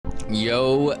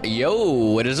Yo,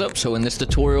 what is up? So in this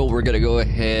tutorial, we're gonna go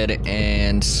ahead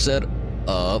and set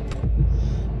up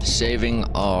saving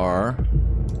our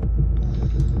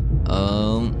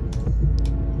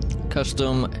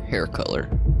custom hair color.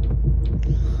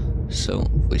 So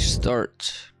if we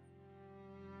start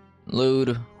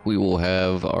load, we will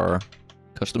have our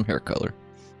custom hair color.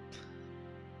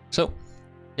 So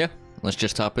yeah, let's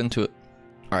just hop into it.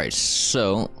 All right,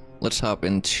 so let's hop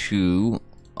into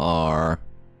our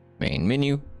main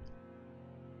menu.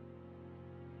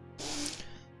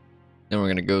 Then we're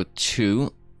gonna go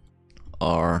to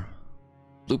our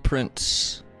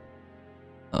blueprints,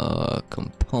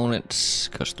 components,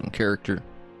 custom character,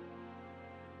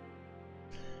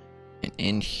 and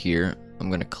in here I'm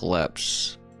gonna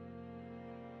collapse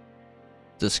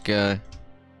this guy.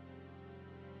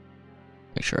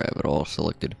 Make sure I have it all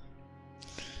selected.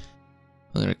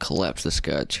 I'm gonna collapse this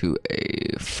guy to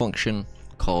a function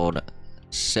called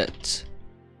set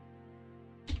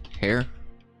hair.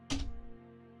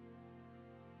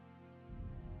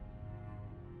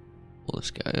 Pull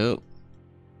this guy up.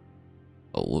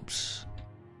 Oh, whoops.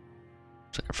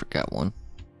 Looks like I forgot one.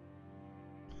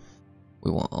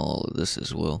 We want all of this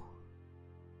as well.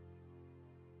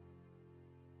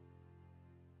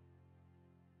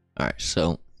 Alright,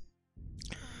 so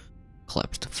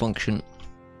collapse to function.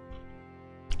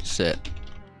 Set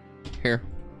hair.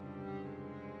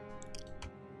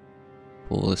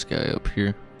 Pull this guy up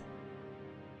here.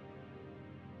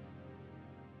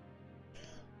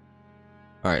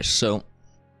 Alright, so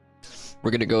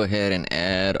we're gonna go ahead and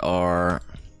add our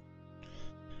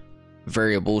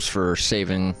variables for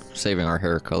saving our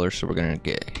hair color. So we're gonna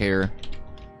get hair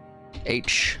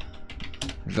H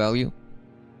value.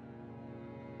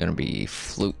 Gonna be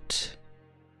flute.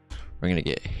 We're gonna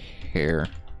get hair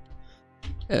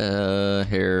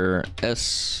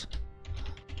S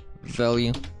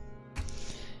value.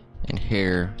 And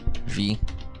hair V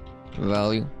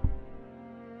value.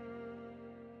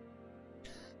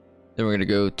 Then we're gonna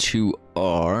go to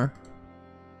our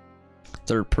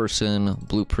third person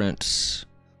blueprints,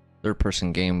 third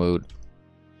person game mode.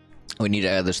 We need to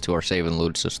add this to our save and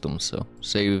load system, so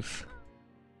save.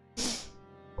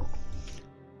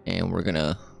 And we're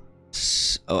gonna,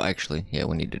 oh actually, yeah,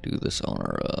 we need to do this on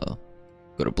our,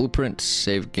 go to blueprints,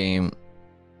 save game.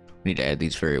 We need to add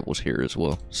these variables here as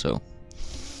well, so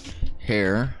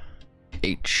hair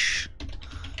H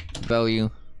value,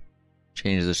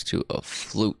 change this to a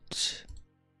flute,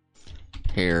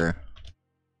 hair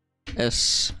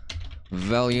S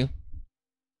value,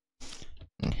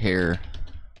 and hair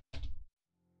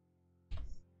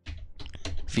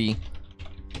V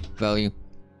value,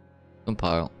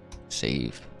 compile,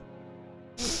 save.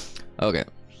 Okay,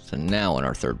 so now in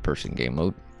our third person game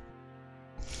mode,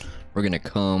 we're gonna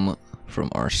come from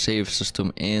our save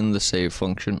system in the save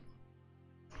function.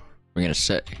 We're gonna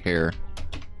set hair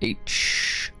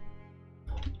H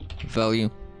value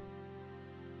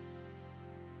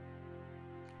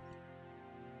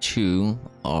to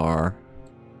our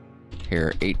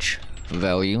hair H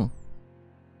value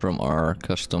from our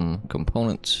custom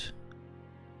components.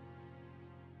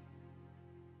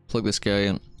 Plug this guy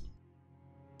in.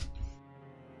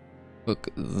 Hook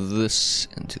this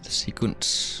into the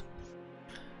sequence.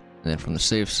 And then from the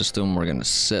save system, we're gonna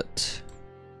set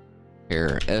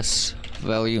hair S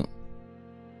value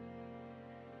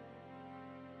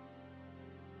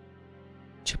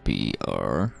to be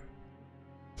our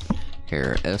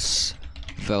hair S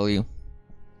value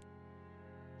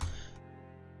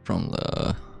from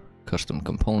the custom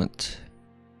component.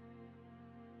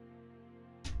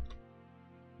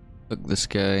 Hook this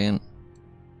guy in.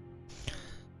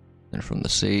 Then from the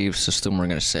save system, we're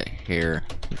gonna set hair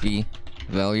V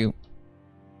value.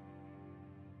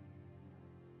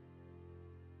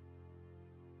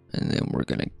 And then we're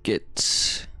gonna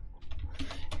get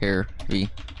hair V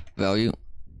value.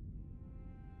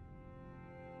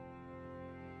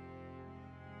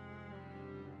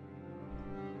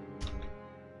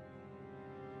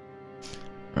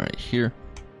 Right here.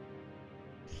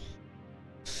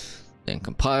 Then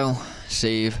compile,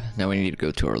 save. Now we need to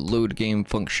go to our load game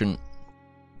function.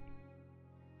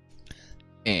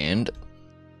 And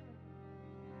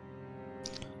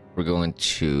we're going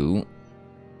to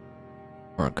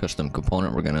our custom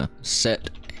component, we're gonna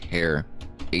set hair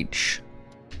H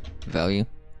value.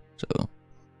 So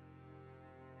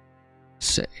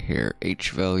set hair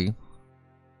H value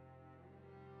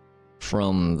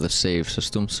from the save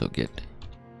system, so get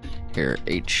hair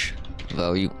H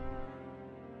value.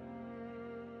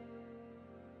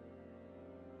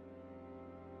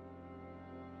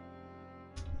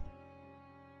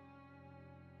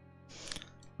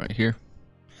 Right here.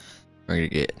 We're gonna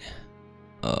get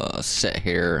set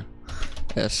hair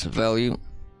S value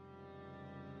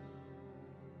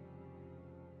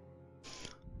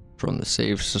from the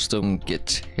save system.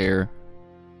 Get hair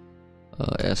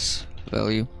S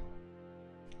value.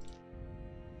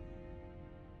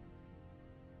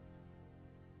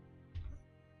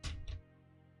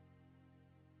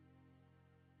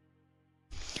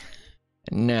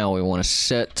 And now we want to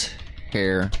set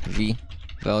hair V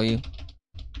value.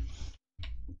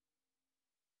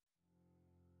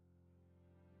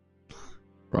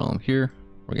 From here,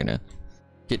 we're gonna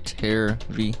get hair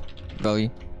V value.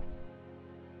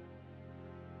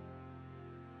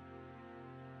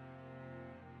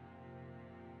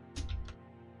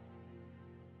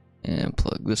 And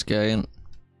plug this guy in.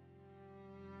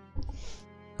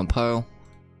 Compile,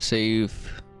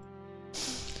 save.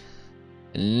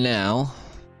 And now,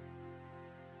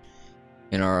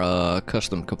 in our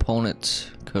custom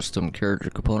component, custom character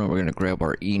component, we're gonna grab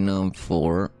our enum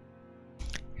for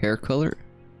hair color.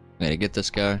 I'm gonna get this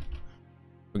guy.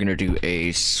 We're gonna do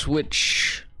a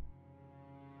switch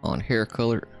on hair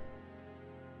color.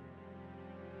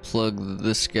 Plug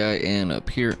this guy in up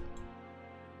here.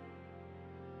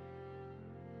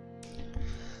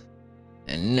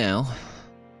 And now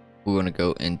we're gonna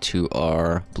go into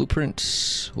our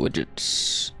blueprints,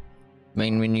 widgets,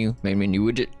 main menu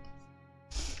widget.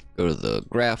 Go to the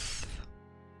graph.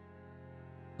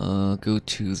 Go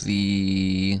to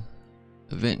the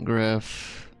event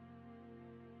graph.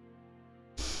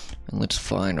 And let's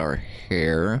find our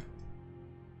hair.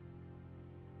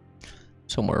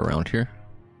 Somewhere around here.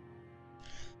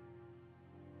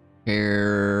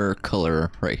 Hair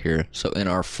color right here. So in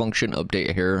our function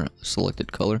update hair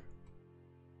selected color,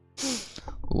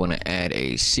 we want to add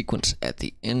a sequence at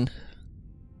the end.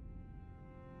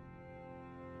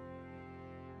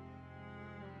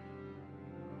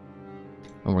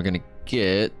 And we're gonna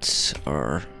get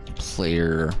our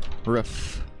player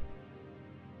ref.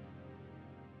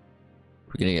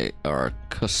 We're gonna get our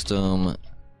custom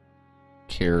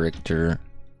character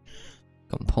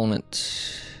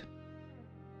component.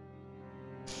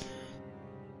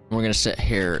 We're gonna set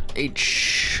hair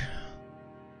H.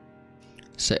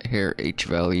 Set hair H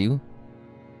value.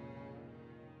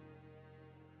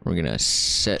 We're gonna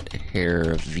set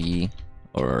hair V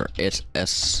or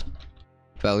S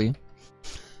value.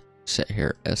 Set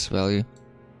hair S value.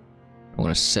 I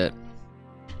want to set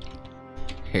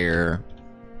hair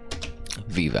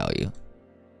V value.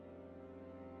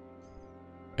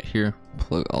 Right here,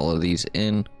 plug all of these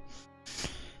in.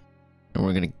 And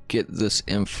we're gonna get this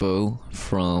info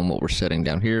from what we're setting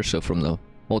down here. So from the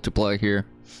multiply here,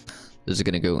 this is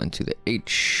gonna go into the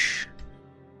H.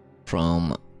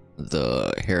 From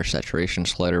the hair saturation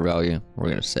slider value, we're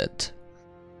gonna set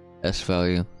S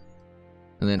value.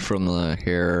 And then from the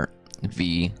hair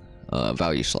V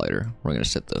value slider, we're gonna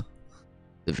set the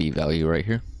V value right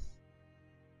here.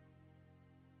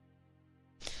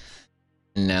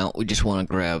 And now we just want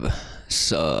to grab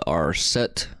our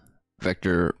set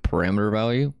vector parameter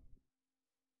value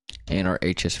and our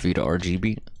HSV to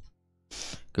RGB.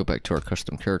 Go back to our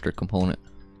custom character component,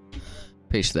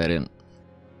 paste that in.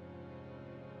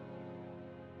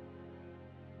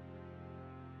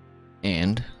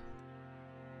 And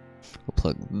we'll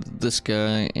plug this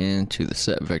guy into the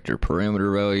set vector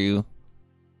parameter value.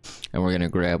 And we're gonna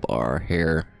grab our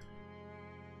hair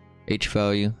H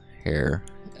value, hair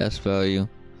S value,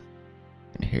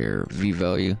 and hair V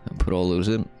value, and put all those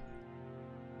in.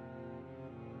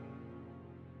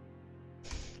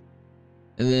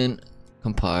 And then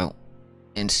compile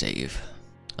and save.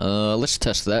 Let's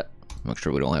test that. Make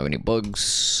sure we don't have any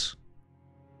bugs.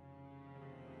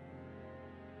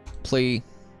 Play.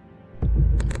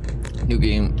 New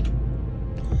game.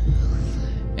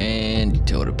 And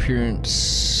detailed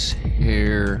appearance.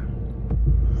 Hair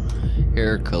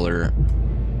color.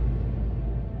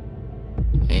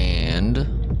 And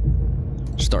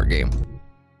start game.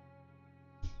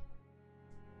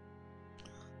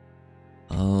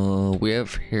 We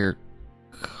have hair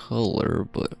color,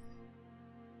 but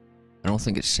I don't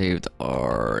think it saved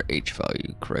our H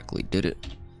value correctly, did it?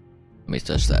 Let me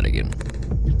test that again.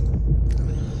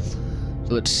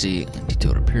 So let's see,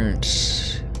 detailed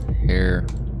appearance, hair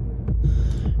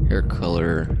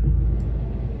color,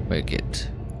 make it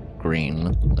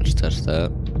green. Let's test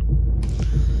that.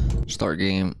 Start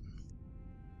game.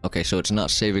 Okay, so it's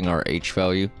not saving our H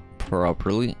value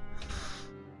properly.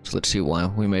 So let's see why.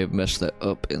 We may have messed that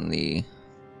up in the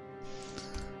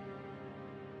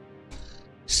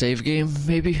save game,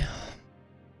 maybe.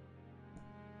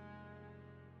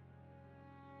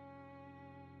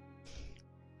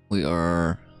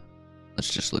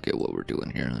 let's just look at what we're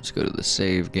doing here. Let's go to the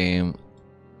save game.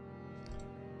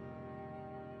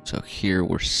 So here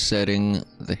we're setting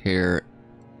the hair.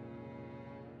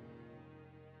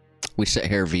 We set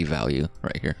hair V value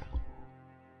right here.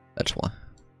 That's why.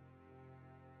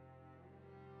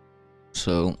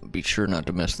 So be sure not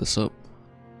to mess this up.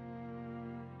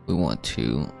 We want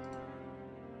to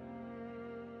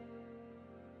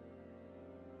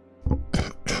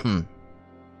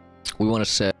we want to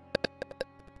set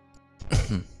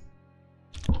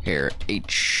hair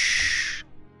H,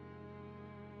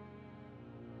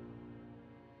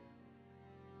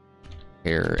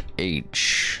 hair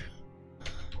H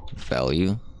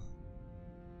value,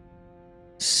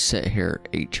 set hair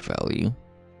H value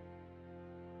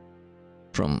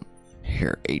from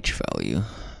hair H value,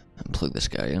 and plug this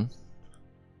guy in.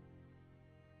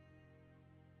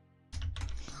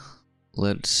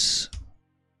 Let's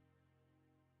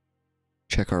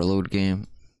check our load game.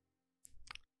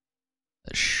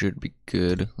 That should be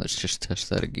good. Let's just test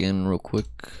that again real quick.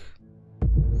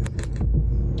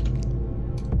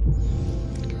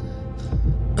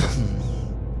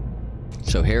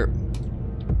 So hair,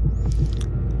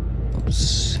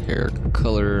 oops, hair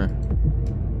color,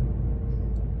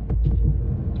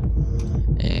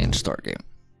 and start game.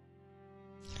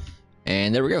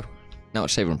 And there we go. Now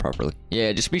it's saving properly.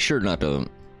 Yeah, just be sure not to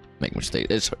make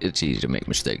mistakes. It's easy to make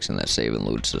mistakes in that save and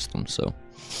load system. So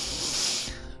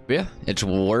but yeah, it's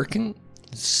working.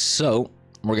 So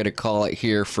we're gonna call it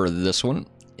here for this one.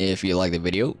 If you like the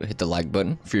video, hit the like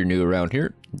button. If you're new around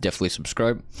here, definitely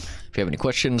subscribe. If you have any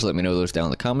questions, let me know those down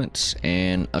in the comments,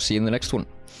 and I'll see you in the next one.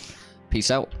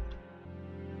 Peace out.